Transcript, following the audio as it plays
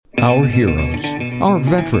our heroes, our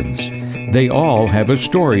veterans. They all have a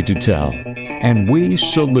story to tell, and we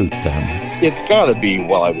salute them. It's got to be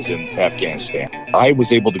while I was in Afghanistan. I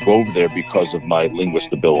was able to go over there because of my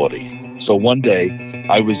linguist ability. So one day,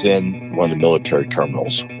 I was in one of the military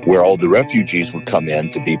terminals where all the refugees would come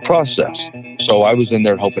in to be processed. So I was in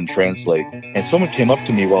there helping translate, and someone came up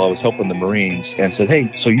to me while I was helping the Marines and said,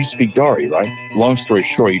 "Hey, so you speak Dari, right?" Long story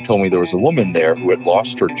short, he told me there was a woman there who had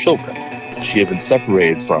lost her children. She had been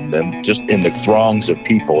separated from them just in the throngs of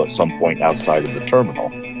people at some point outside of the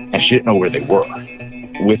terminal, and she didn't know where they were.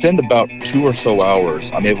 Within about 2 or so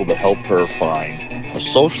hours, I'm able to help her find a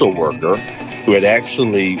social worker who had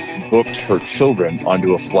actually booked her children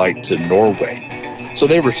onto a flight to Norway. So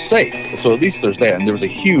they were safe. So at least there's that. And there was a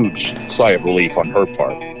huge sigh of relief on her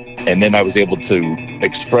part. And then I was able to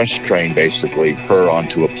express train, basically, her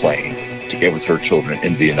onto a plane to get with her children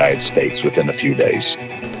into the United States within a few days.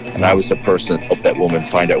 And I was the person that helped that woman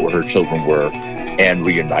find out where her children were and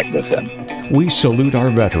reunite with them. We salute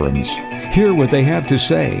our veterans. Hear what they have to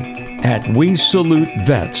say at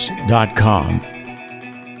wesalutevets.com.